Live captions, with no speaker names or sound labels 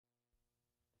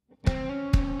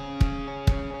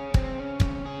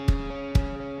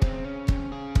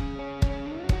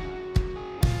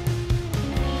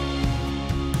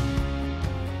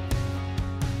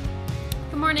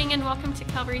morning and welcome to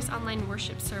Calvary's online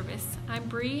worship service. I'm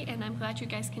Bree and I'm glad you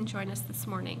guys can join us this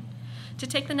morning. To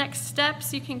take the next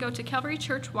steps, you can go to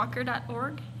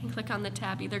calvarychurchwalker.org and click on the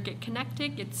tab either Get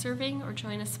Connected, Get Serving, or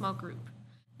join a small group.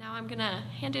 Now I'm going to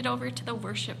hand it over to the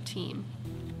worship team.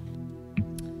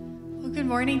 Well, good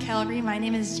morning, Calvary. My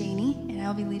name is Janie, and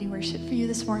I'll be leading worship for you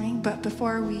this morning. But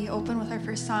before we open with our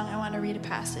first song, I want to read a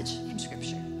passage from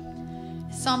Scripture.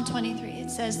 Psalm 23,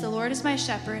 it says, "The Lord is my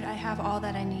shepherd, I have all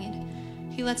that I need.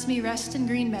 He lets me rest in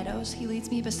green meadows. He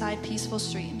leads me beside peaceful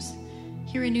streams.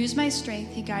 He renews my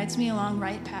strength. He guides me along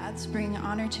right paths, bringing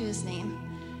honor to his name.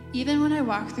 Even when I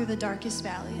walk through the darkest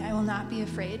valley, I will not be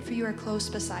afraid, for you are close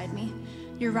beside me.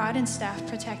 Your rod and staff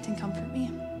protect and comfort me.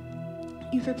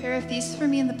 You prepare a feast for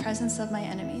me in the presence of my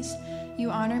enemies.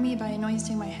 You honor me by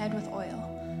anointing my head with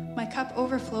oil. My cup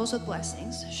overflows with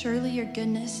blessings. Surely your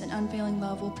goodness and unfailing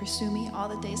love will pursue me all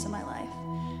the days of my life,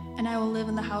 and I will live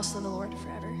in the house of the Lord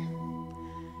forever."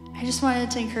 I just wanted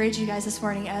to encourage you guys this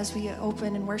morning as we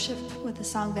open and worship with the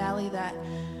song Valley that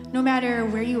no matter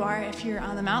where you are, if you're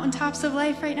on the mountaintops of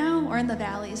life right now or in the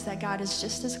valleys, that God is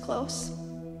just as close.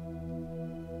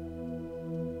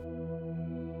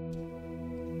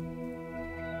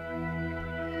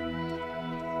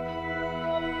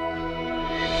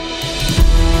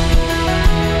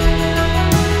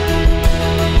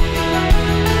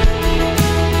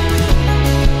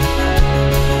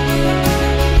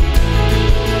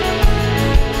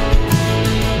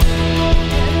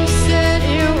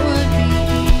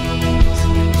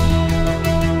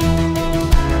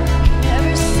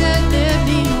 Never said there'd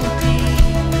be no peace.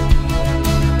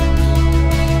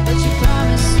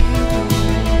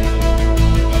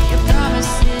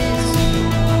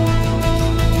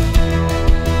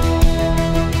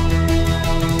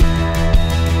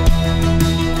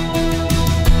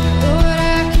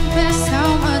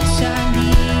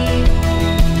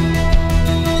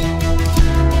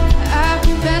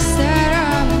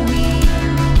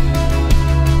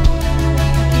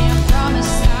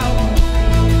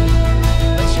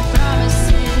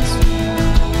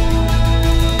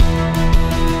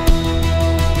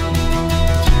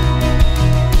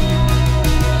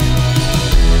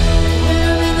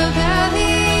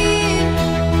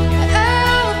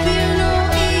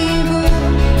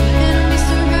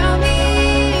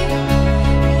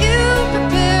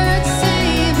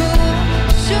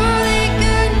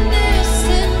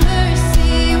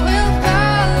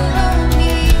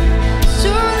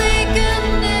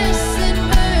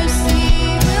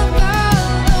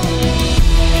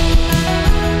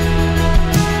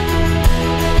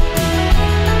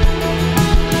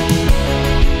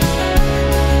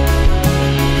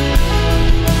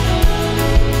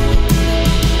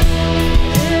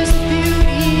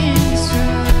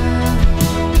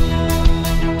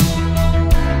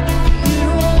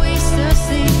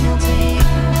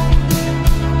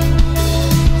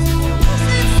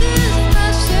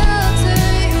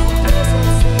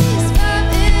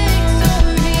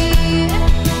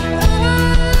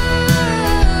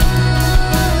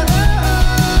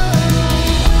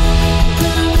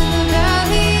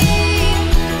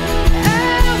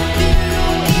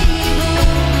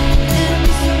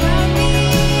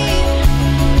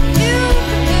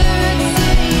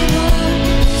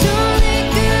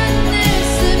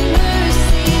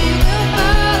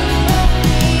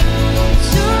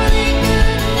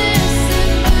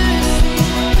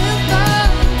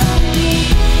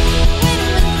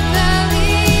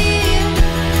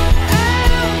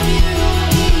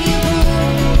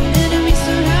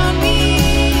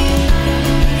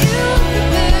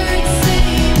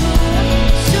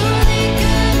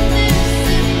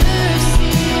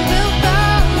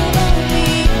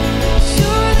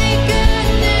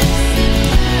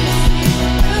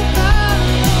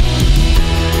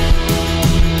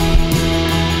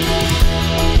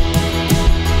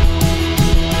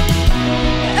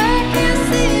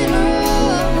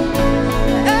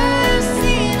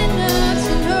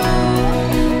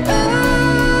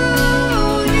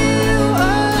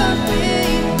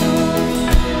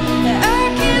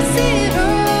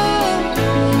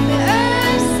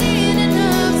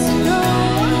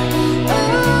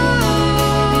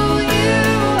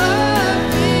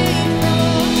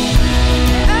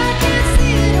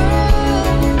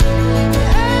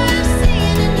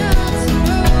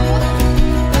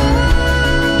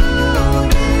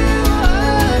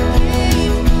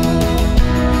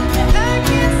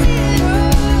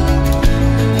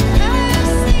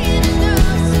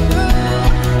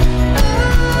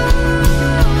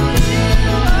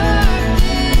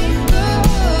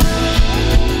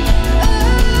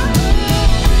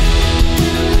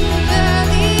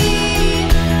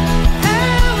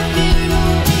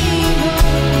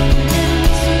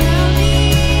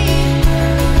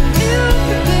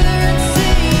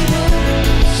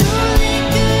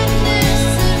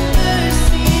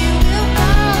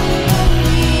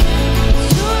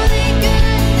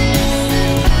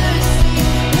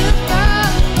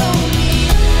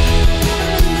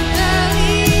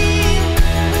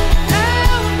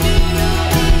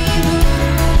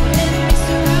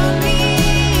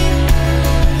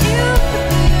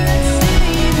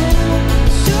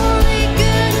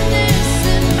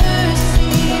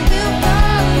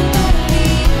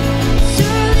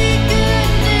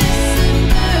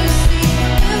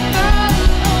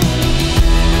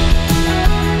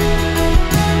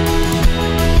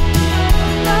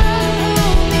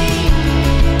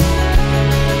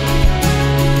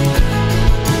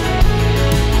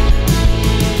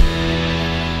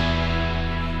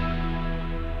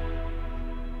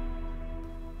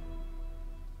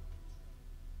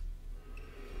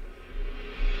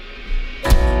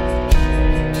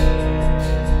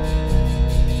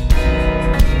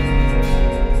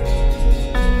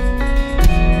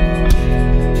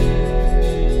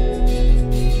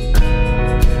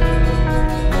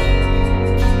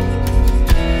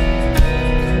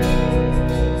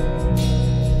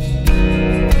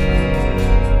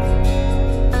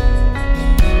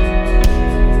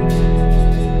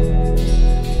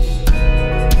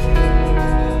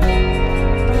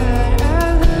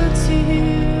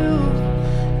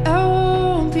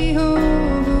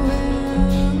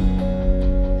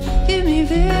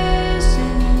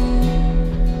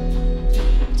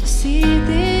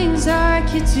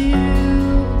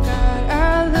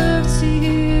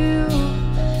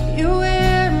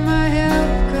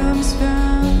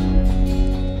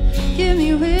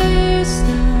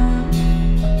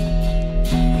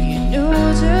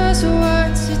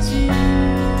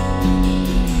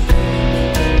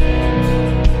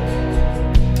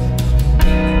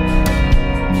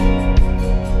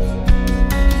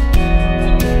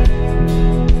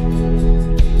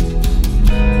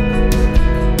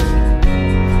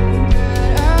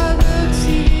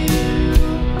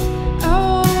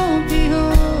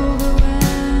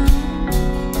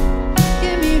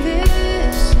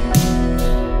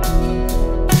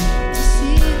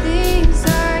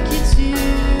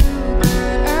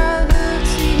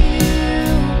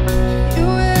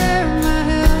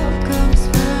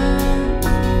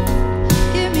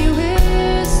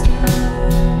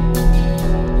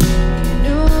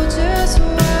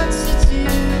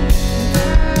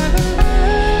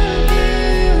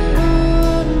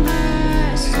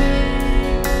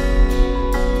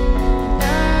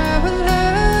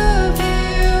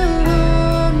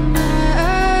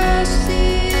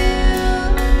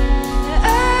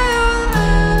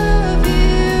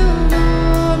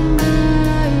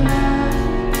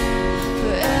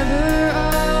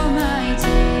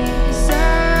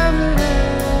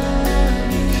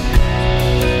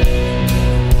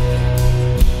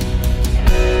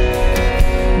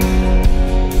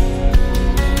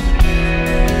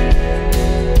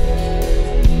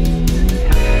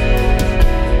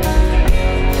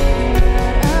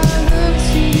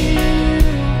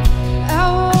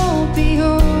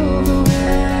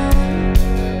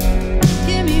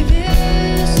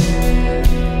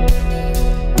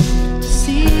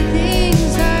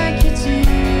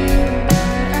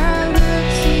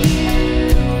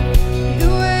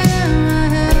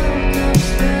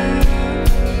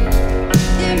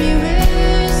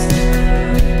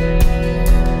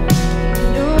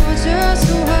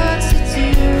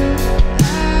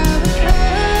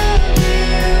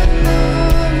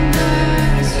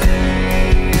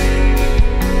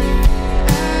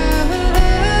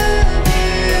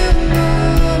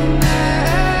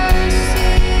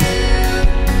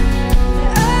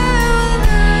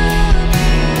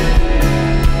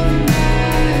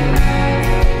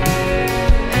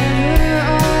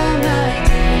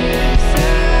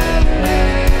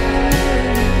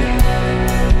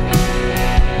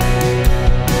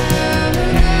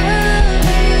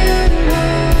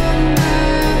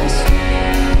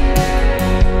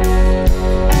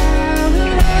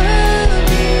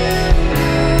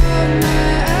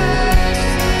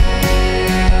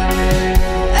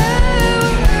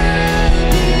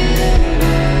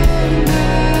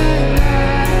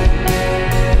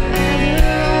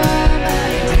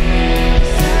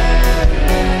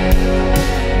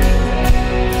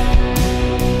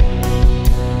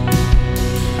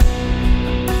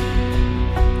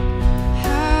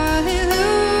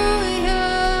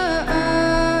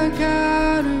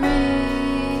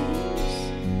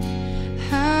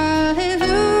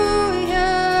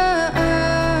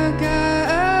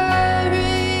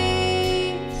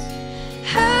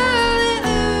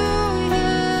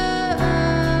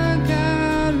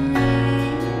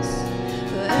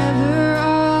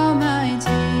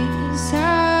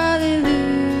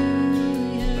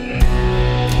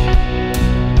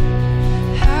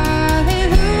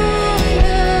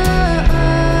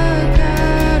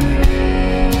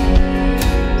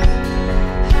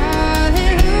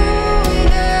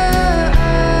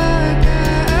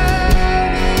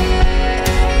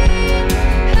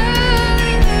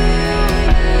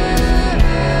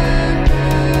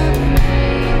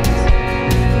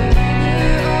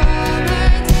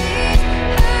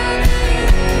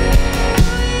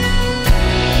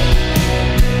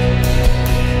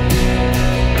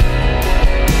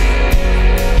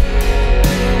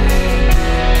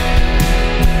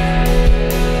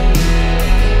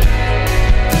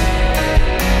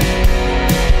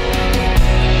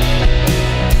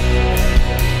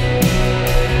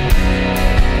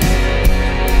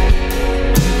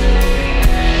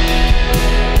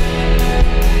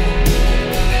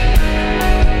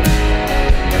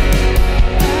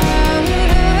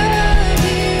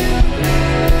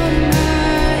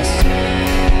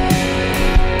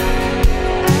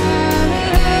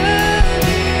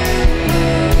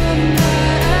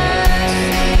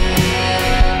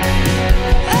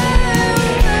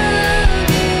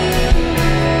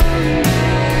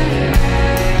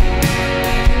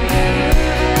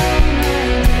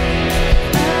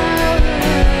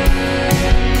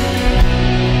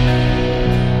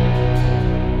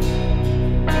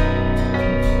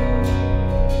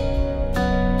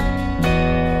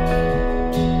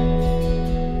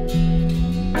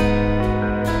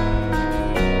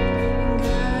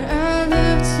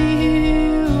 to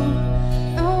you.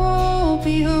 I won't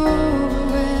be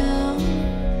overwhelmed.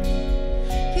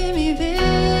 Give me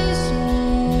vision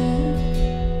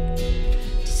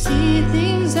to see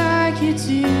things like you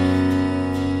do.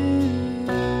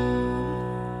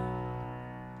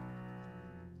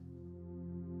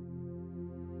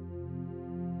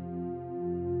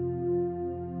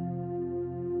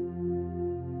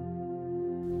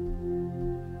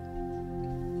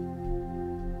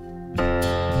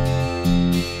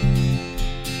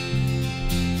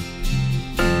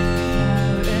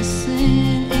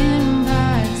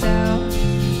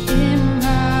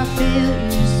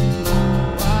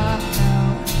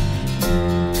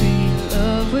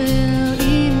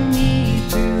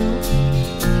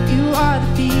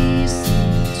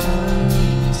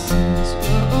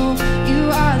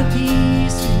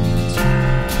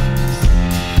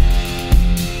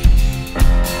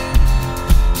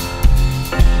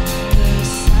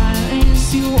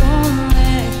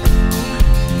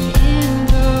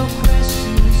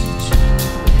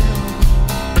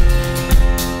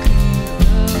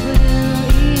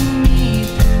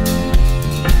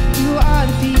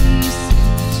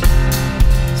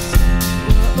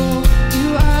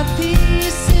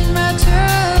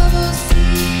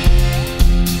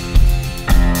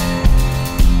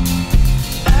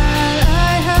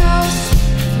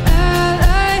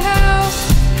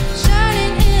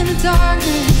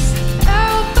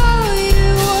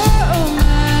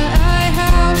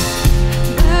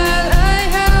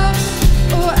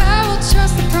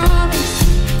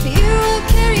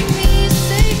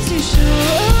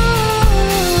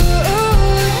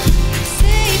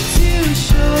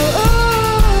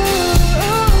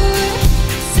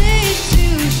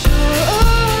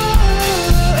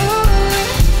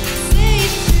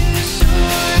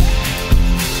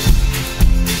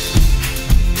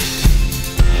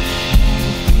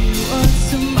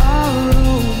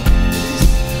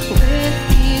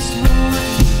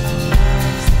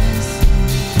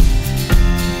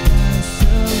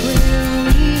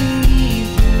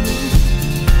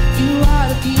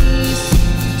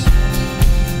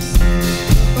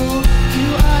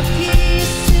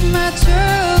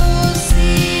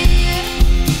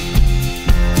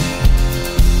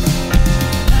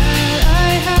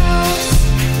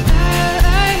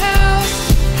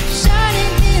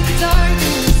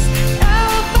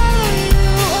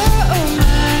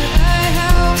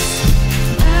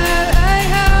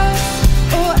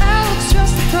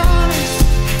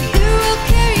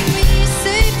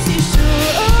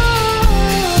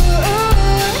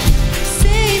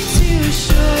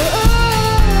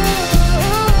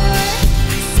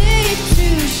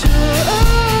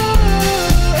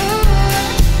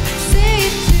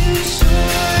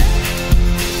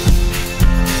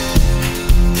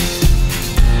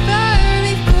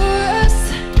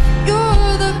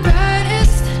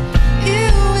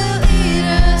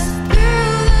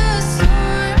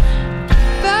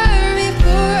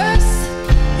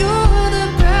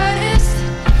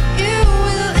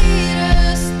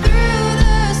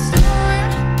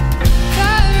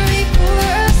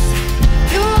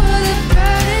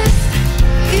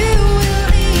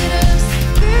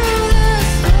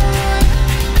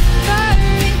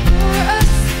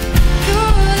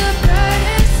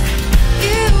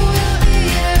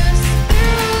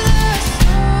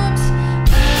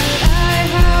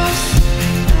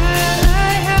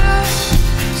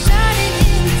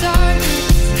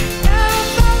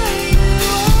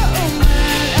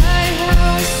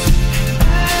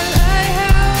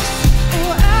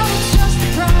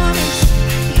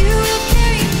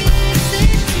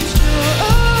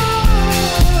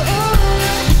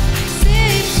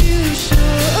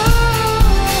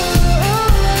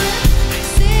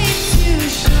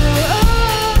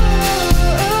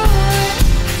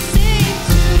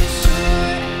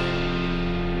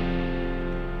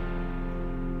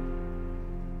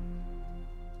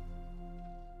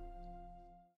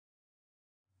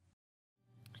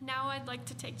 Now I'd like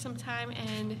to take some time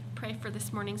and pray for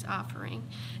this morning's offering.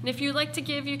 And if you'd like to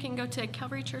give, you can go to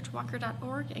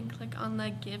calvarychurchwalker.org and click on the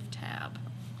Give tab.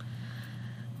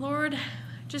 Lord,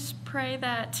 just pray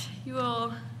that you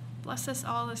will bless us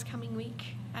all this coming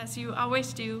week, as you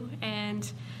always do,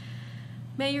 and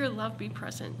may your love be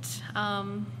present.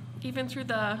 Even through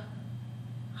the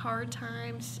hard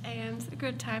times and the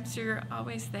good times, you're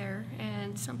always there,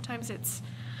 and sometimes it's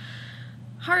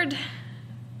hard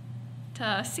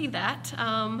to see that.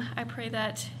 I pray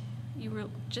that you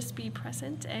will just be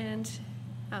present, and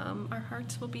our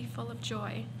hearts will be full of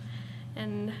joy.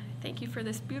 And thank you for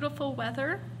this beautiful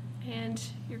weather and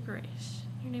your grace.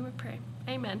 In your name we pray.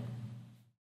 Amen.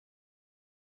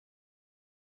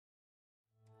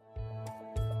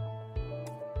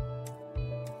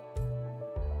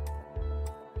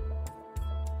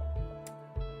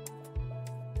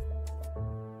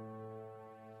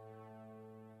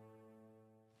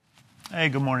 Hey,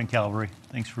 good morning, Calvary.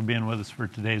 Thanks for being with us for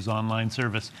today's online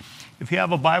service. If you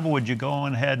have a Bible, would you go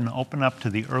ahead and open up to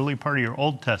the early part of your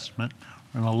Old Testament?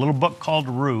 We're in a little book called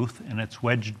Ruth, and it's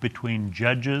wedged between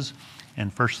Judges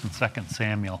and 1st and 2nd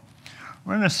Samuel.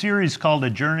 We're in a series called A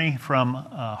Journey from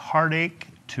Heartache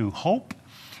to Hope,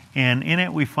 and in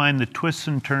it we find the twists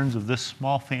and turns of this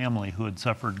small family who had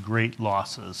suffered great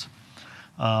losses.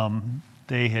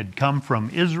 They had come from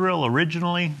Israel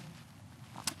originally.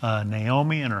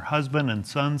 Naomi and her husband and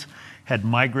sons had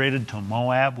migrated to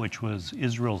Moab, which was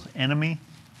Israel's enemy.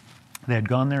 They had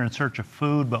gone there in search of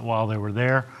food, but while they were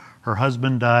there, her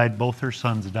husband died, both her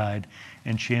sons died,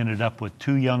 and she ended up with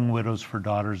 2 young widows for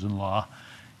daughters-in-law,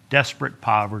 desperate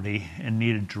poverty, and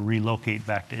needed to relocate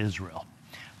back to Israel.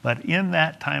 But in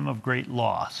that time of great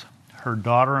loss, her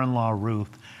daughter-in-law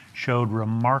Ruth showed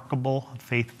remarkable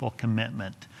faithful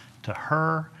commitment to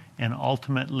her and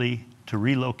ultimately to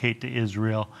relocate to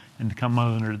Israel and to come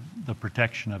under the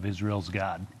protection of Israel's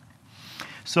God.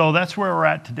 So that's where we're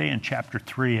at today in chapter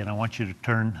 3, and I want you to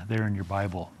turn there in your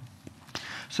Bible.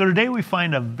 So today we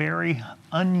find a very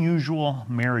unusual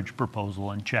marriage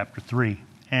proposal in chapter 3.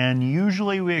 And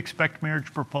usually we expect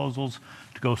marriage proposals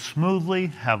to go smoothly,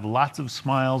 have lots of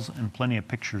smiles, and plenty of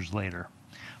pictures later.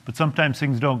 But sometimes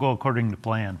things don't go according to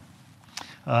plan.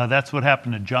 That's what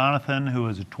happened to Jonathan, who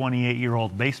was a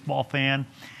 28-year-old baseball fan.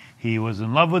 He was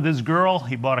in love with his girl,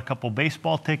 he bought a couple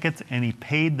baseball tickets, and he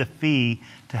paid the fee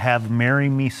to have Marry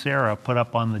Me Sarah put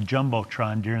up on the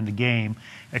Jumbotron during the game,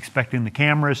 expecting the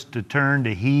cameras to turn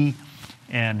to he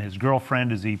and his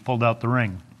girlfriend as he pulled out the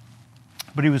ring.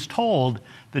 But he was told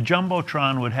the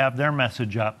Jumbotron would have their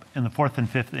message up in the 4th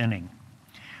and 5th inning.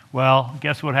 Well,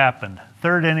 guess what happened?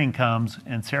 3rd inning comes,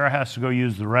 and Sarah has to go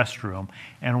use the restroom,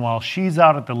 and while she's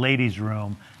out at the ladies'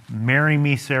 room, Marry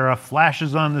Me Sarah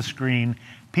flashes on the screen.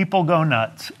 People go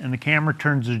nuts, and the camera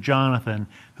turns to Jonathan,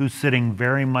 who's sitting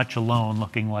very much alone,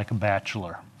 looking like a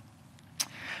bachelor.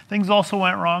 Things also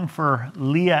went wrong for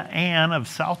Leah Ann of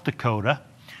South Dakota.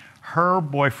 Her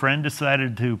boyfriend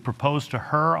decided to propose to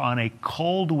her on a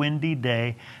cold, windy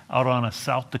day out on a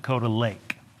South Dakota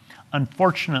lake.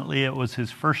 Unfortunately, it was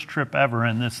his first trip ever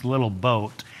in this little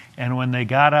boat, and when they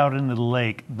got out into the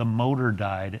lake, the motor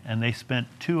died, and they spent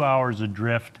 2 hours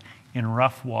adrift in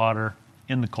rough water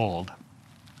in the cold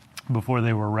before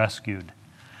they were rescued.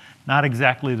 Not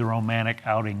exactly the romantic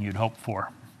outing you'd hope for.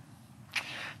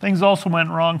 Things also went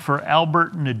wrong for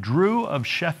Albert Nadrew of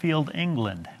Sheffield,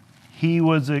 England. He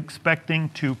was expecting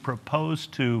to propose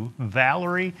to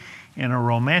Valerie in a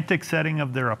romantic setting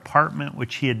of their apartment,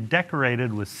 which he had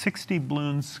decorated with 60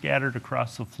 balloons scattered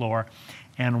across the floor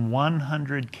and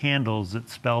 100 candles that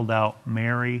spelled out,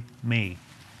 "Marry Me."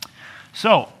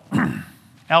 So,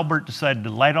 Albert decided to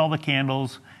light all the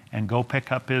candles and go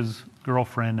pick up his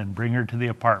girlfriend and bring her to the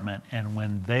apartment. And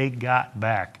when they got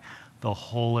back, the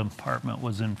whole apartment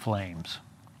was in flames.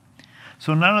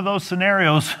 So none of those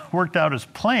scenarios worked out as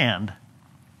planned,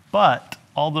 but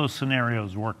all those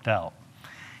scenarios worked out.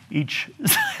 Each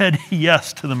said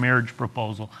yes to the marriage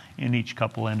proposal, and each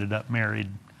couple ended up married.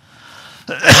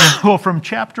 Well, from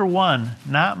chapter 1,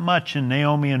 not much in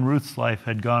Naomi and Ruth's life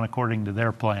had gone according to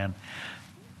their plan.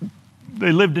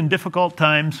 They lived in difficult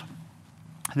times.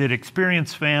 They'd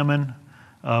experienced famine,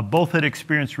 both had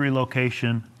experienced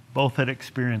relocation, both had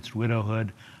experienced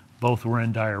widowhood, both were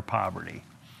in dire poverty.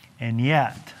 And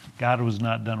yet, God was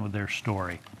not done with their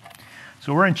story.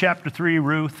 So we're in chapter 3,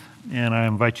 Ruth, and I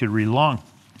invite you to read along.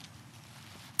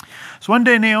 So one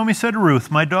day Naomi said to Ruth,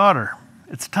 "My daughter,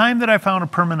 it's time that I found a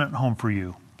permanent home for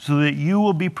you, so that you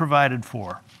will be provided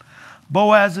for.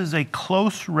 Boaz is a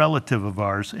close relative of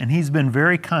ours, and he's been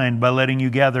very kind by letting you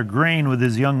gather grain with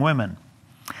his young women.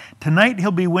 Tonight he'll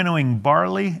be winnowing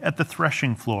barley at the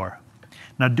threshing floor.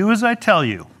 Now do as I tell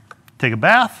you. Take a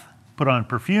bath, put on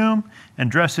perfume,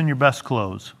 and dress in your best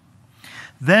clothes.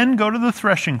 Then go to the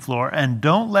threshing floor and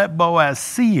don't let Boaz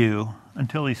see you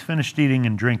until he's finished eating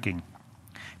and drinking.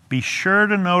 Be sure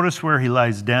to notice where he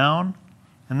lies down,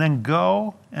 and then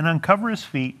go and uncover his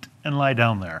feet and lie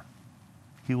down there.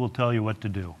 He will tell you what to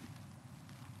do."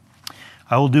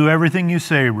 "I will do everything you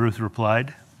say," Ruth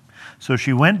replied. So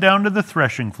she went down to the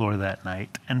threshing floor that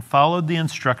night and followed the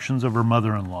instructions of her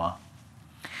mother-in-law.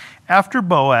 After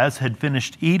Boaz had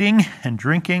finished eating and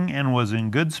drinking and was in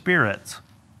good spirits,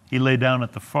 he lay down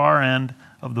at the far end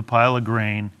of the pile of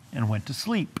grain and went to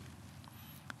sleep.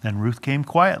 Then Ruth came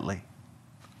quietly,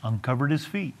 uncovered his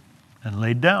feet, and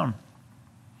laid down.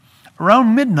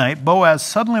 Around midnight, Boaz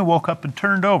suddenly woke up and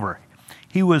turned over.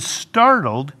 He was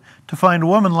startled to find a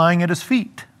woman lying at his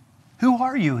feet. "Who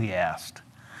are you?" he asked.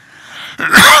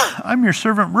 "I'm your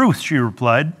servant Ruth," she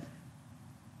replied.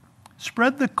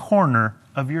 "Spread the corner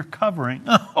of your covering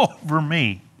over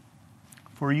me,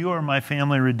 for you are my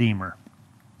family redeemer."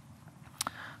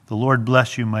 "The Lord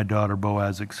bless you, my daughter,"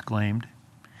 Boaz exclaimed.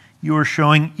 "You are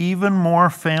showing even more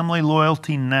family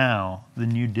loyalty now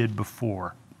than you did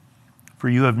before, for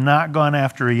you have not gone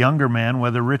after a younger man,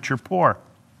 whether rich or poor.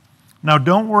 Now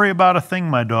don't worry about a thing,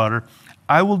 my daughter.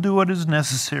 I will do what is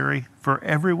necessary, for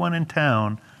everyone in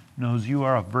town knows you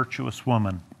are a virtuous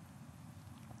woman.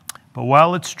 But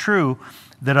while it's true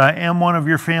that I am one of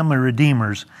your family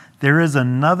redeemers, there is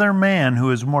another man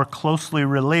who is more closely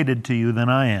related to you than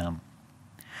I am.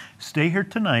 Stay here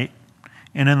tonight,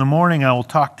 and in the morning I will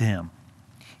talk to him.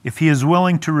 If he is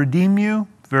willing to redeem you,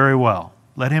 very well,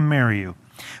 let him marry you.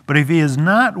 But if he is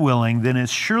not willing, then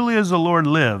as surely as the Lord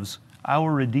lives, I will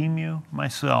redeem you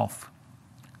myself.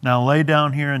 Now lay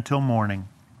down here until morning."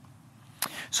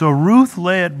 So Ruth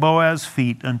lay at Boaz's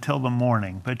feet until the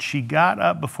morning, but she got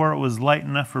up before it was light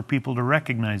enough for people to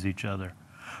recognize each other.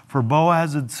 For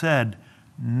Boaz had said,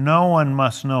 "No one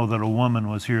must know that a woman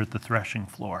was here at the threshing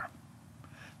floor."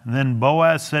 And then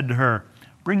Boaz said to her,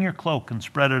 "Bring your cloak and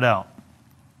spread it out."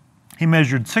 He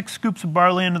measured 6 scoops of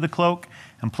barley into the cloak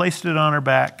and placed it on her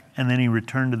back, and then he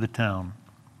returned to the town.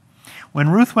 When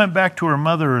Ruth went back to her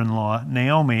mother-in-law,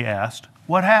 Naomi asked,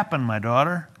 "What happened, my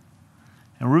daughter?"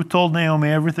 And Ruth told Naomi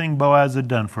everything Boaz had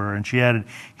done for her, and she added,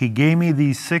 "He gave me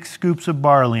these 6 scoops of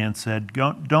barley and said,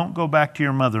 'Don't go back to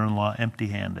your mother-in-law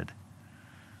empty-handed.'"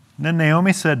 Then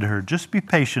Naomi said to her, "Just be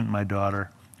patient, my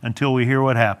daughter, until we hear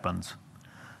what happens.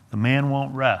 The man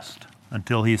won't rest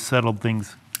until he's settled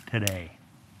things today."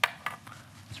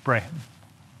 Let's pray.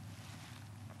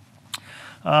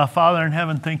 Father in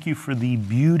heaven, thank you for the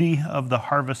beauty of the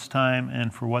harvest time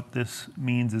and for what this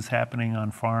means is happening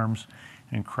on farms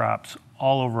and crops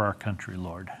all over our country,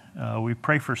 Lord. We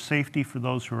pray for safety for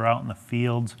those who are out in the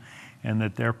fields and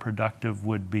that their productive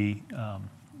would be,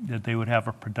 that they would have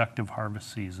a productive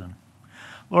harvest season.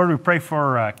 Lord, we pray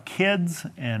for kids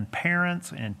and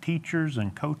parents and teachers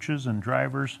and coaches and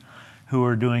drivers who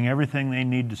are doing everything they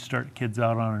need to start kids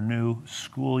out on a new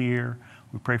school year.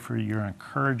 We pray for your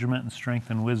encouragement and strength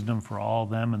and wisdom for all of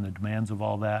them and the demands of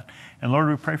all that. And Lord,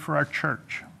 we pray for our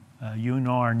church. You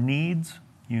know our needs.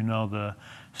 You know the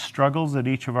struggles that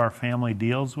each of our family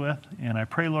deals with. And I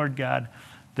pray, Lord God,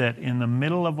 that in the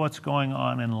middle of what's going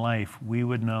on in life, we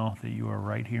would know that you are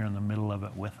right here in the middle of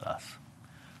it with us,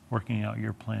 working out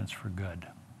your plans for good.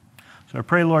 So I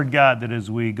pray, Lord God, that as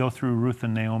we go through Ruth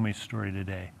and Naomi's story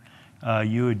today,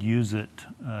 you would use it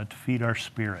to feed our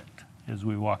spirit as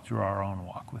we walk through our own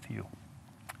walk with you.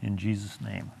 In Jesus'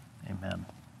 name, amen.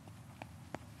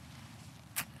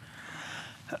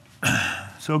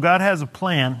 So God has a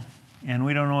plan, and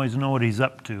we don't always know what he's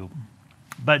up to.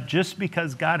 But just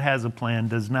because God has a plan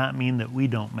does not mean that we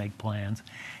don't make plans.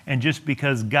 And just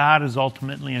because God is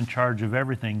ultimately in charge of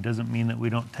everything doesn't mean that we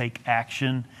don't take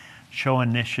action, show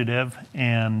initiative,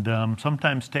 and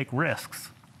sometimes take risks.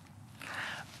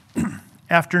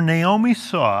 After Naomi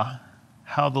saw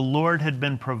how the Lord had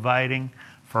been providing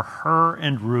for her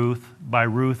and Ruth, by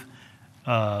Ruth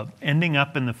ending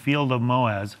up in the field of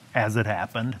Moab, as it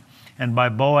happened, and by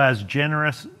Boaz's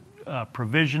generous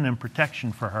provision and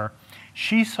protection for her,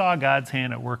 she saw God's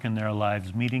hand at work in their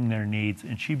lives, meeting their needs,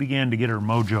 and she began to get her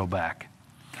mojo back.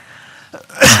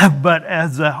 But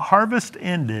as the harvest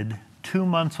ended 2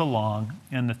 months along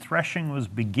and the threshing was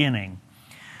beginning,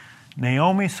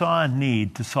 Naomi saw a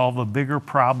need to solve a bigger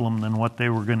problem than what they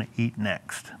were going to eat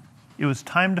next. It was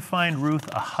time to find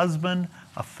Ruth a husband,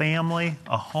 a family,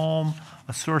 a home,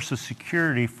 a source of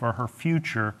security for her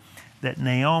future that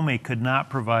Naomi could not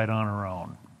provide on her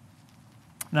own.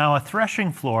 Now, a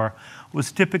threshing floor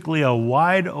was typically a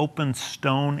wide open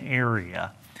stone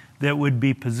area that would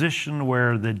be positioned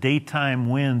where the daytime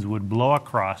winds would blow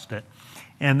across it.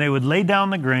 And they would lay down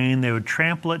the grain, they would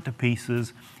trample it to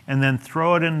pieces, and then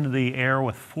throw it into the air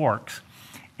with forks.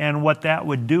 And what that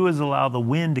would do is allow the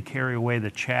wind to carry away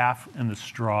the chaff and the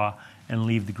straw and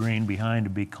leave the grain behind to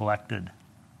be collected.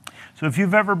 So if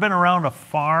you've ever been around a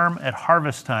farm at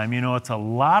harvest time, you know it's a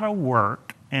lot of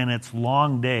work and it's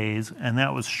long days, and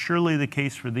that was surely the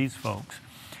case for these folks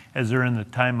as they're in the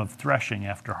time of threshing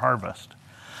after harvest.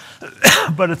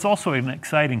 But it's also an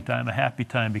exciting time, a happy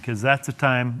time, because that's a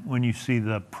time when you see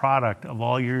the product of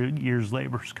all your year's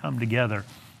labors come together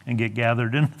and get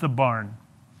gathered into the barn.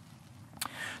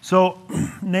 So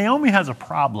Naomi has a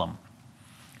problem.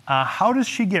 How does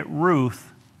she get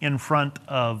Ruth in front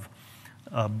of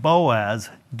Boaz,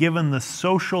 given the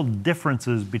social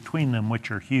differences between them,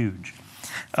 which are huge?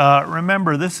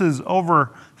 Remember, this is over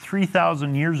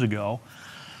 3,000 years ago,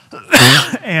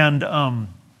 and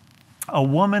A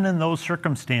woman in those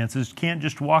circumstances can't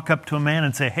just walk up to a man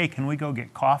and say, hey, can we go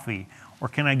get coffee? Or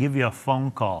can I give you a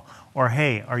phone call? Or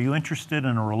hey, are you interested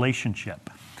in a relationship?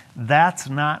 That's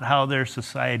not how their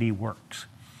society works.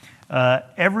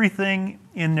 Everything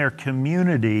in their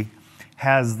community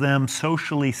has them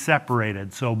socially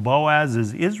separated. So Boaz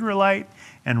is Israelite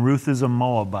and Ruth is a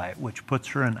Moabite, which puts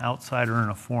her an outsider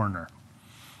and a foreigner.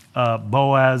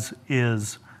 Boaz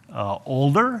is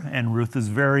older and Ruth is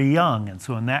very young. And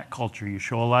so in that culture, you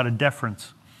show a lot of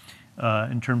deference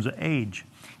in terms of age.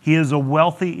 He is a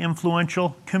wealthy,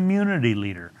 influential community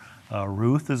leader.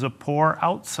 Ruth is a poor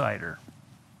outsider.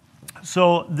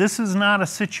 So this is not a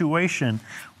situation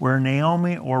where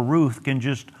Naomi or Ruth can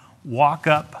just walk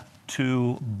up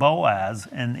to Boaz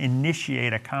and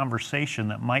initiate a conversation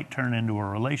that might turn into a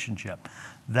relationship.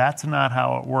 That's not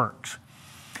how it works.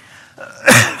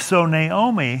 So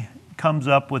Naomi comes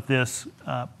up with this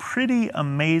pretty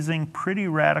amazing, pretty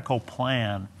radical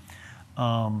plan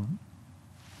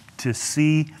to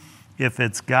see if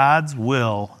it's God's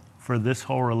will for this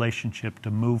whole relationship to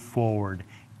move forward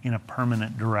in a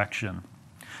permanent direction.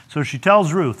 So she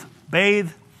tells Ruth, bathe,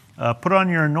 put on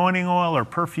your anointing oil or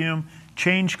perfume,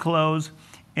 change clothes,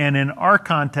 and in our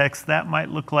context, that might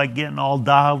look like getting all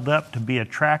dolled up to be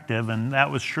attractive, and that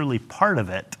was surely part of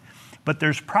it. But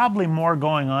there's probably more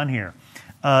going on here.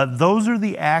 Those are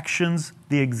the actions,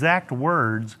 the exact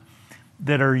words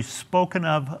that are spoken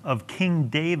of King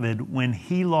David when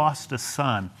he lost a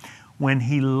son. When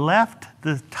he left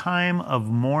the time of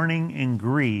mourning and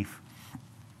grief,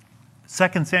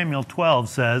 2 Samuel 12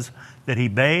 says that he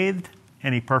bathed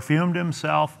and he perfumed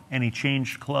himself and he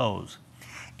changed clothes.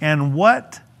 And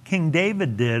what King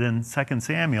David did in 2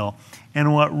 Samuel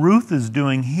and what Ruth is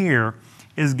doing here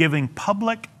is giving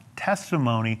public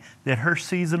testimony that her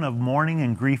season of mourning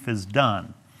and grief is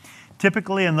done.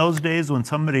 Typically in those days when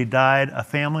somebody died, a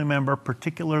family member,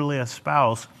 particularly a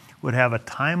spouse, would have a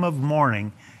time of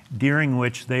mourning during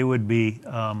which they would be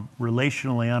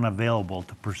relationally unavailable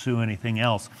to pursue anything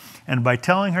else. And by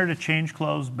telling her to change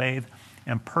clothes, bathe,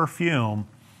 and perfume,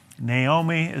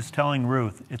 Naomi is telling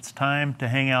Ruth, it's time to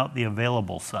hang out the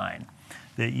available sign,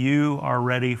 that you are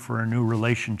ready for a new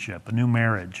relationship, a new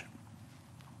marriage.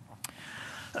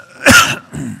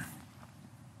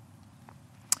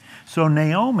 So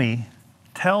Naomi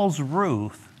tells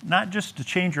Ruth not just to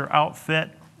change her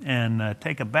outfit and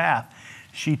take a bath,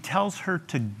 she tells her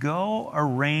to go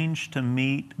arrange to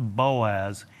meet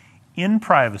Boaz in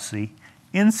privacy,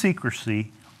 in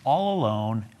secrecy, all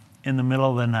alone in the middle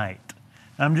of the night.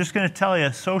 And I'm just going to tell you,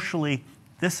 socially,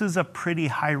 this is a pretty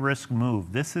high-risk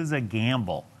move. This is a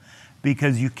gamble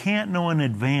because you can't know in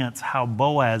advance how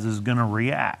Boaz is going to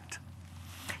react.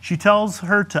 She tells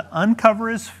her to uncover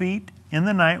his feet in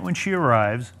the night when she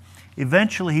arrives.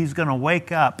 Eventually, he's going to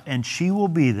wake up and she will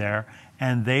be there,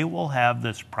 and they will have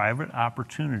this private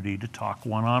opportunity to talk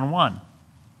one-on-one.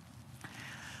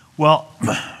 Well,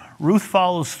 Ruth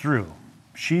follows through.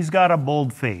 She's got a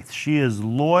bold faith. She is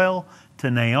loyal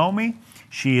to Naomi.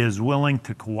 She is willing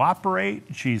to cooperate.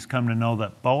 She's come to know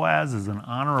that Boaz is an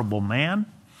honorable man.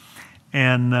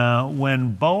 And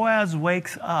when Boaz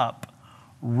wakes up,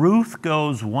 Ruth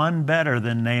goes one better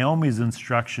than Naomi's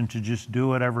instruction to just do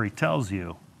whatever he tells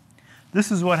you.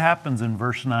 This is what happens in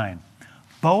verse 9.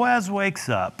 Boaz wakes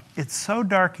up. It's so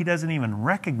dark he doesn't even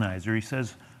recognize her. He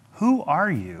says, "Who are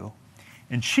you?"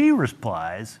 And she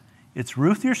replies, "It's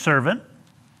Ruth, your servant.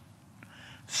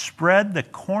 Spread the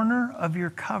corner of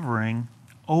your covering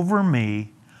over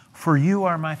me, for you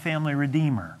are my family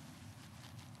redeemer."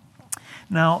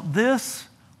 Now, this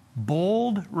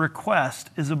bold request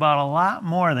is about a lot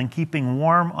more than keeping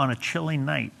warm on a chilly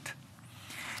night.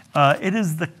 It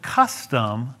is the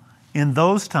custom in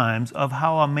those times of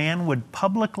how a man would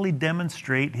publicly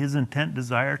demonstrate his intent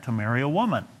desire to marry a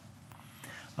woman.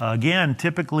 Again,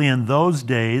 typically in those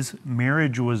days,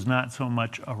 marriage was not so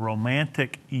much a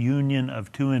romantic union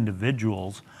of two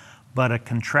individuals, but a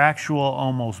contractual,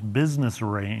 almost business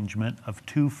arrangement of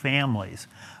two families.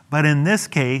 But in this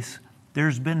case,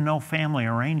 there's been no family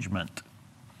arrangement.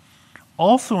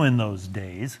 Also in those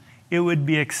days, it would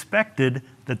be expected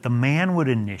that the man would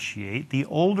initiate, the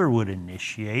older would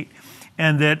initiate,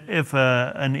 and that if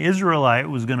an Israelite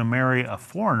was going to marry a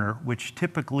foreigner, which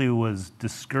typically was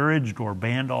discouraged or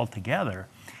banned altogether,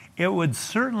 it would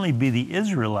certainly be the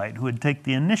Israelite who would take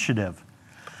the initiative.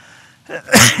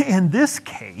 In this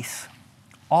case,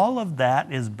 all of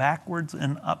that is backwards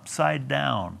and upside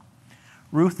down.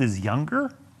 Ruth is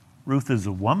younger, Ruth is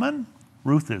a woman,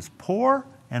 Ruth is poor,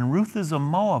 and Ruth is a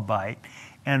Moabite.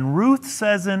 And Ruth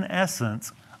says in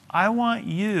essence, I want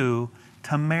you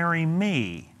to marry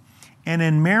me. And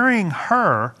in marrying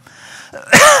her,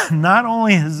 not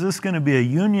only is this going to be a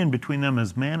union between them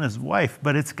as man and wife,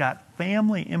 but it's got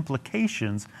family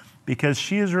implications because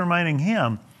she is reminding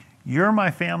him, you're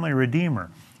my family redeemer.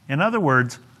 In other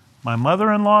words, my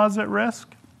mother-in-law is at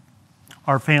risk,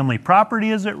 our family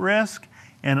property is at risk,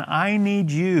 and I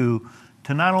need you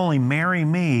to not only marry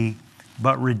me,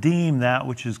 but redeem that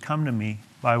which has come to me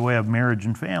by way of marriage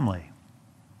and family.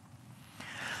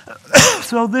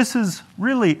 So this is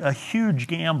really a huge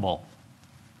gamble.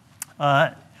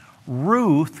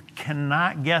 Ruth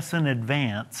cannot guess in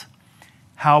advance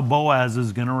how Boaz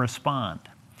is going to respond.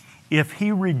 If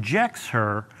he rejects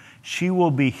her, she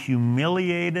will be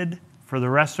humiliated for the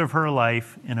rest of her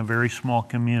life in a very small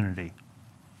community.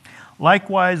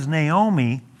 Likewise,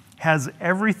 Naomi has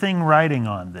everything riding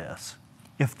on this.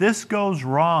 If this goes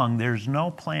wrong, there's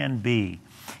no plan B,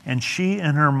 and she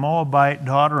and her Moabite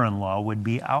daughter-in-law would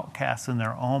be outcasts in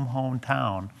their own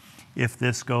hometown if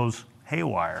this goes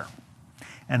haywire.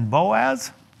 And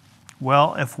Boaz,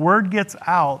 well, if word gets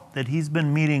out that he's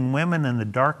been meeting women in the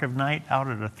dark of night out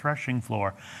at a threshing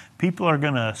floor, people are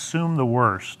going to assume the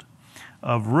worst.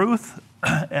 Of Ruth,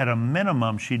 at a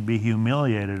minimum, she'd be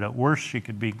humiliated. At worst, she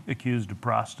could be accused of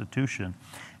prostitution.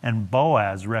 And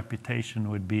Boaz's reputation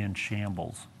would be in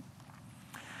shambles.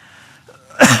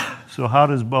 So how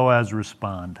does Boaz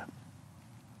respond?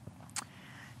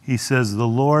 He says, "The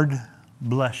Lord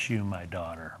bless you, my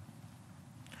daughter."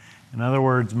 In other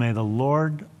words, may the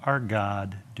Lord our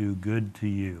God do good to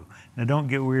you. Now don't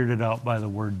get weirded out by the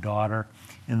word daughter.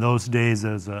 In those days,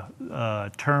 as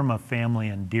a term of family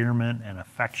endearment and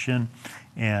affection.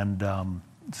 And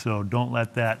so don't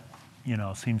let that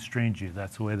seem strange to you.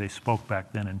 That's the way they spoke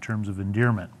back then in terms of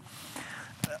endearment.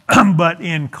 But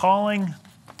in calling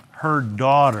her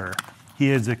daughter,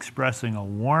 he is expressing a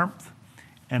warmth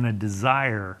and a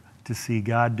desire to see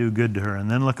God do good to her. And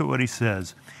then look at what he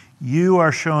says. You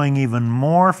are showing even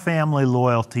more family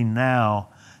loyalty now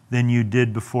than you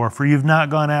did before, for you've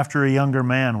not gone after a younger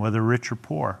man, whether rich or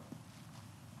poor.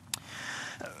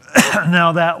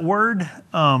 Now that word,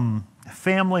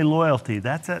 family loyalty,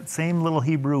 that's that same little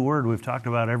Hebrew word we've talked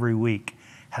about every week,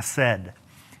 hesed.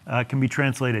 It can be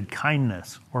translated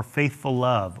kindness or faithful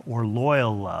love or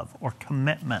loyal love or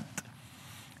commitment.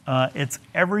 It's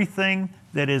everything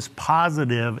that is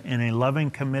positive in a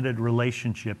loving, committed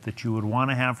relationship that you would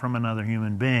want to have from another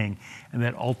human being and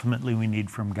that ultimately we need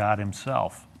from God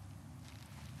himself.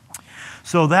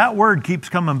 So that word keeps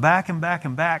coming back and back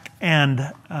and back.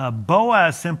 And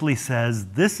Boaz simply says,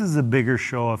 this is a bigger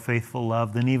show of faithful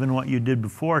love than even what you did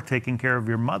before, taking care of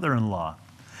your mother-in-law.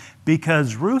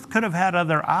 Because Ruth could have had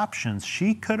other options.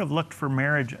 She could have looked for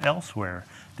marriage elsewhere.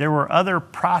 There were other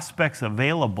prospects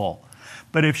available.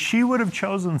 But if she would have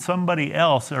chosen somebody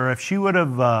else, or if she would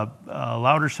have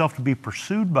allowed herself to be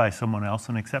pursued by someone else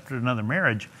and accepted another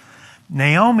marriage,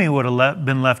 Naomi would have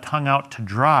been left hung out to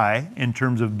dry in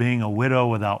terms of being a widow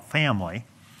without family,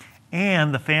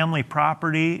 and the family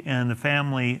property and the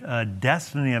family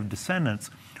destiny of descendants,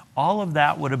 all of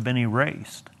that would have been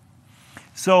erased.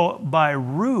 So by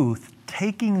Ruth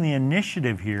taking the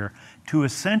initiative here to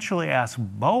essentially ask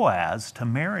Boaz to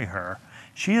marry her,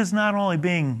 she is not only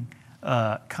being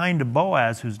kind to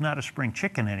Boaz, who's not a spring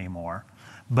chicken anymore,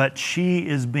 but she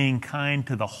is being kind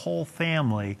to the whole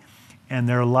family, and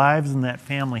their lives and that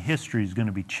family history is going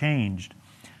to be changed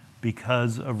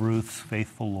because of Ruth's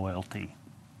faithful loyalty.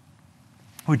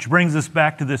 Which brings us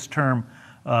back to this term,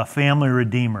 family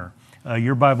redeemer.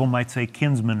 Your Bible might say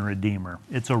kinsman redeemer.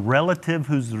 It's a relative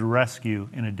who's the rescue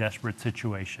in a desperate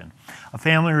situation. A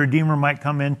family redeemer might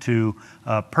come in to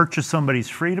purchase somebody's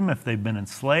freedom if they've been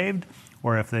enslaved,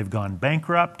 or if they've gone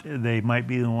bankrupt. They might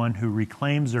be the one who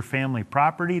reclaims their family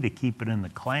property to keep it in the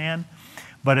clan.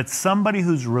 But it's somebody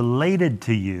who's related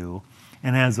to you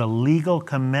and has a legal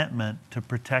commitment to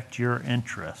protect your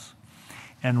interests.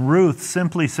 And Ruth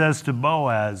simply says to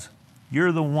Boaz,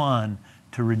 you're the one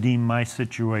to redeem my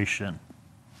situation.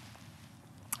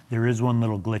 There is one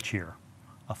little glitch here,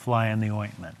 a fly in the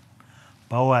ointment.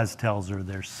 Boaz tells her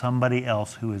there's somebody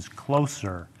else who is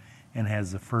closer and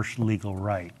has the first legal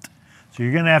right. So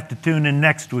you're going to have to tune in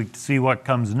next week to see what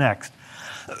comes next.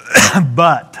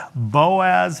 But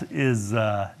Boaz is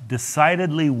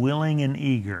decidedly willing and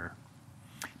eager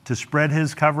to spread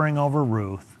his covering over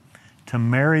Ruth, to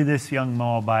marry this young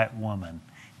Moabite woman,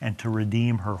 and to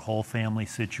redeem her whole family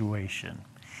situation.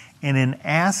 And in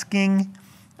asking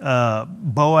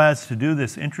Boaz to do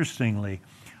this, interestingly,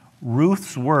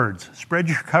 Ruth's words, spread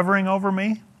your covering over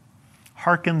me,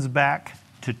 harkens back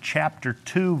to chapter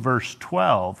 2, verse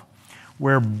 12,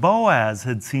 where Boaz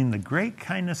had seen the great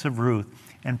kindness of Ruth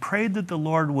and prayed that the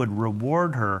Lord would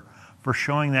reward her for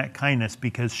showing that kindness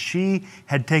because she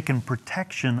had taken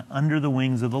protection under the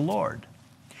wings of the Lord.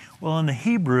 Well, in the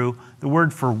Hebrew, the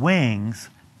word for wings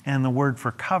and the word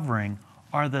for covering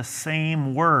are the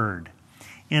same word.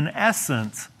 In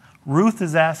essence, Ruth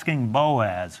is asking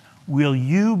Boaz, will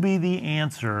you be the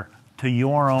answer to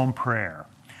your own prayer?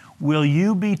 Will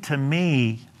you be to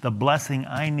me the blessing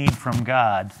I need from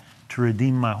God to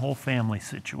redeem my whole family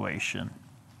situation?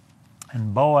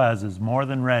 And Boaz is more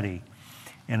than ready.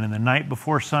 And in the night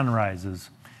before sun rises,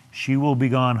 she will be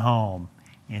gone home,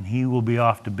 and he will be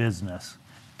off to business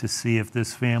to see if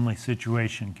this family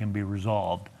situation can be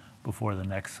resolved before the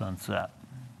next sunset.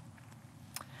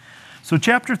 So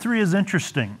chapter 3 is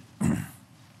interesting.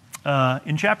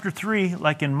 In chapter 3,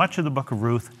 like in much of the book of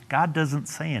Ruth, God doesn't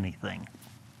say anything.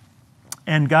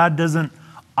 And God doesn't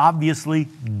obviously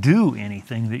do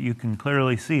anything that you can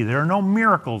clearly see. There are no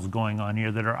miracles going on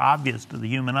here that are obvious to the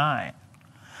human eye.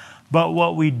 But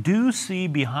what we do see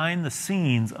behind the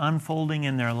scenes unfolding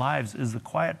in their lives is the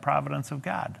quiet providence of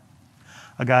God.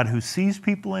 A God who sees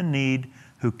people in need,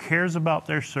 who cares about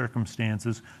their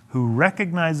circumstances, who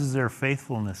recognizes their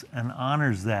faithfulness and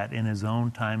honors that in his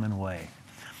own time and way.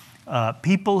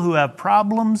 People who have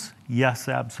problems, yes,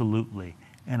 absolutely.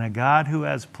 And a God who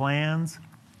has plans,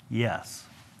 yes,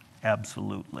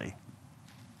 absolutely.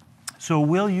 So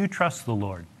will you trust the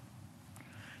Lord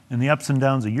in the ups and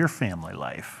downs of your family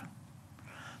life?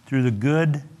 Through the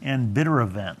good and bitter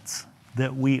events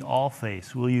that we all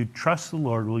face, will you trust the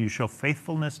Lord? Will you show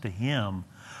faithfulness to him,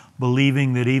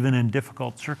 believing that even in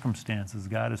difficult circumstances,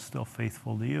 God is still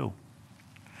faithful to you?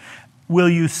 Will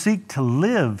you seek to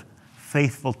live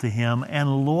faithful to him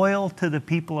and loyal to the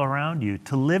people around you,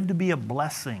 to live to be a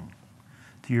blessing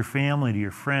to your family, to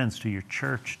your friends, to your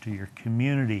church, to your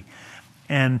community,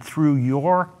 and through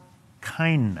your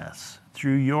kindness,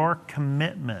 through your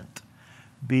commitment,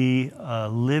 be a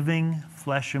living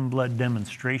flesh and blood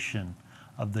demonstration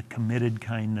of the committed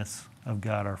kindness of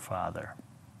God our Father?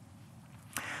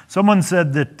 Someone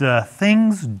said that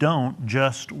things don't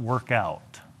just work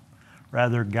out.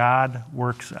 Rather, God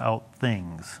works out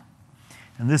things.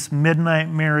 And this midnight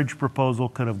marriage proposal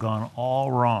could have gone all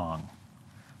wrong,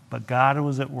 but God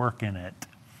was at work in it.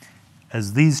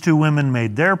 As these two women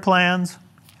made their plans,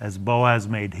 as Boaz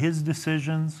made his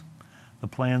decisions, the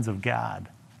plans of God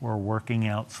were working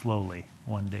out slowly,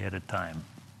 one day at a time.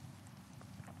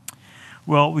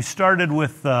 Well, we started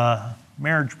with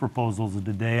marriage proposals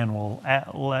today, and we'll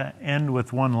end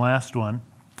with one last one.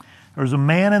 There was a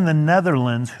man in the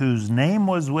Netherlands whose name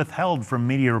was withheld from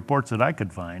media reports that I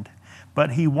could find,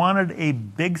 but he wanted a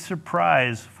big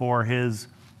surprise for his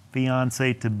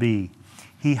fiancée-to-be.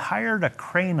 He hired a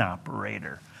crane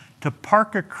operator to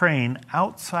park a crane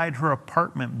outside her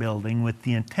apartment building with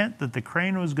the intent that the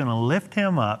crane was going to lift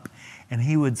him up and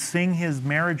he would sing his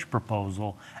marriage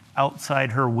proposal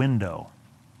outside her window.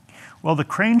 Well, the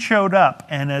crane showed up,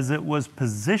 and as it was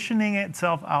positioning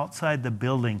itself outside the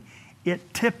building,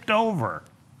 it tipped over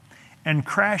and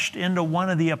crashed into one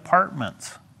of the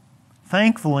apartments.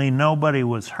 Thankfully, nobody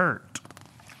was hurt.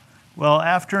 Well,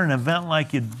 after an event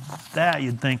like that,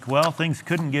 you'd think, well, things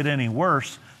couldn't get any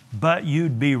worse, but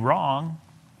you'd be wrong,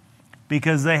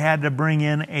 because they had to bring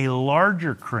in a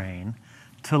larger crane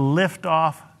to lift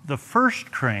off the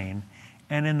first crane,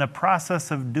 and in the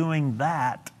process of doing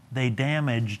that, they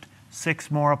damaged 6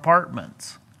 more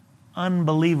apartments.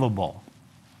 Unbelievable.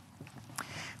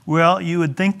 Well, you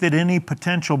would think that any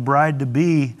potential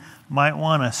bride-to-be might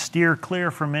want to steer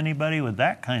clear from anybody with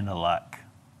that kind of luck.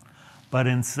 But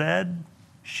instead,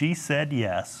 she said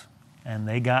yes, and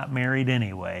they got married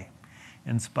anyway,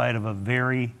 in spite of a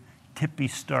very tippy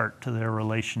start to their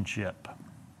relationship.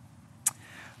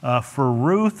 For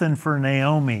Ruth and for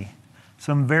Naomi,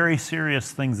 some very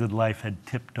serious things in life had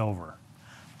tipped over.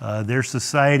 Their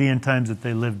society and times that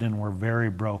they lived in were very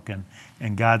broken,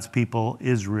 and God's people,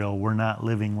 Israel, were not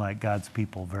living like God's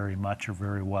people very much or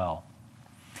very well.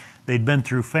 They'd been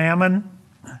through famine.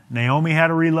 Naomi had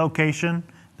a relocation.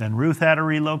 Then Ruth had a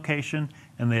relocation,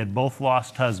 and they had both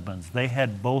lost husbands. They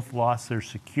had both lost their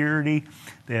security.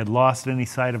 They had lost any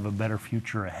sight of a better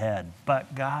future ahead.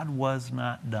 But God was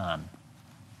not done.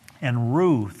 And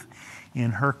Ruth,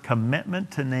 in her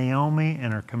commitment to Naomi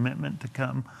and her commitment to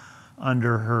come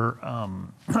under her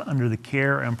under the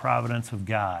care and providence of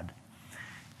God,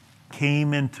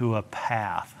 came into a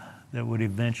path that would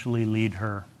eventually lead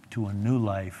her to a new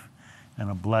life and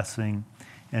a blessing,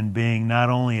 and being not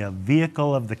only a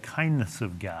vehicle of the kindness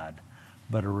of God,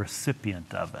 but a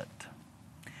recipient of it.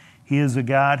 He is a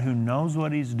God who knows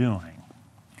what he's doing,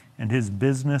 and his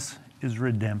business is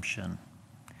redemption.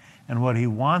 And what he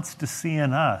wants to see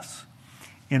in us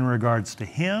in regards to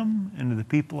him and to the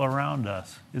people around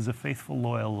us is a faithful,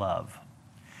 loyal love.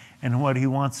 And what he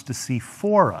wants to see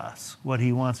for us, what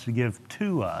he wants to give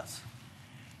to us,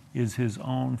 is his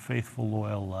own faithful,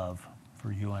 loyal love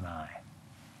for you and I.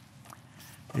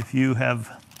 If you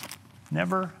have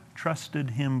never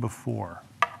trusted him before,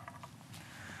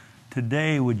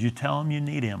 today would you tell him you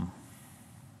need him?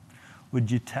 Would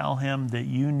you tell him that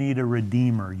you need a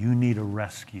redeemer, you need a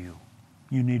rescue,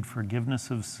 you need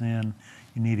forgiveness of sin,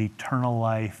 you need eternal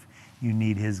life, you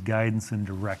need his guidance and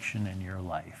direction in your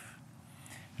life?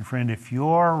 And friend, if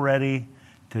you're ready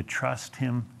to trust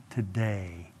him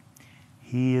today,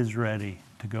 he is ready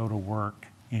to go to work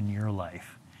in your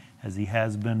life, as he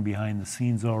has been behind the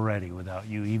scenes already without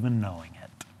you even knowing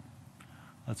it.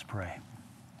 Let's pray.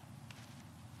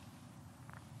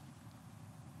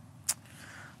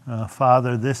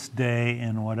 Father, this day,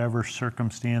 in whatever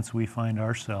circumstance we find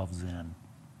ourselves in,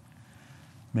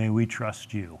 may we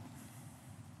trust you.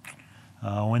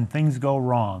 When things go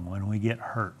wrong, when we get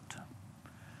hurt,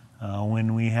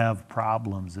 when we have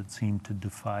problems that seem to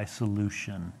defy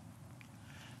solution,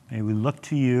 may we look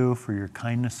to you for your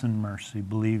kindness and mercy,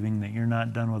 believing that you're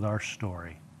not done with our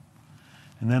story.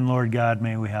 And then, Lord God,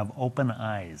 may we have open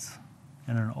eyes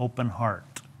and an open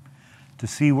heart to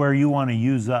see where you want to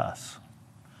use us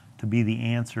to be the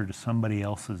answer to somebody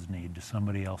else's need, to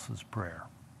somebody else's prayer.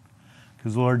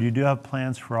 Because, Lord, you do have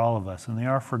plans for all of us, and they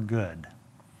are for good.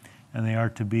 And they are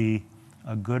to be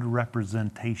a good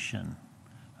representation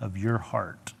of your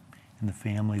heart in the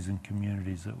families and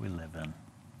communities that we live in.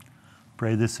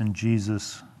 Pray this in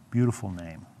Jesus' beautiful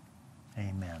name.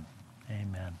 Amen.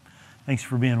 Amen. Thanks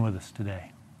for being with us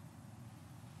today.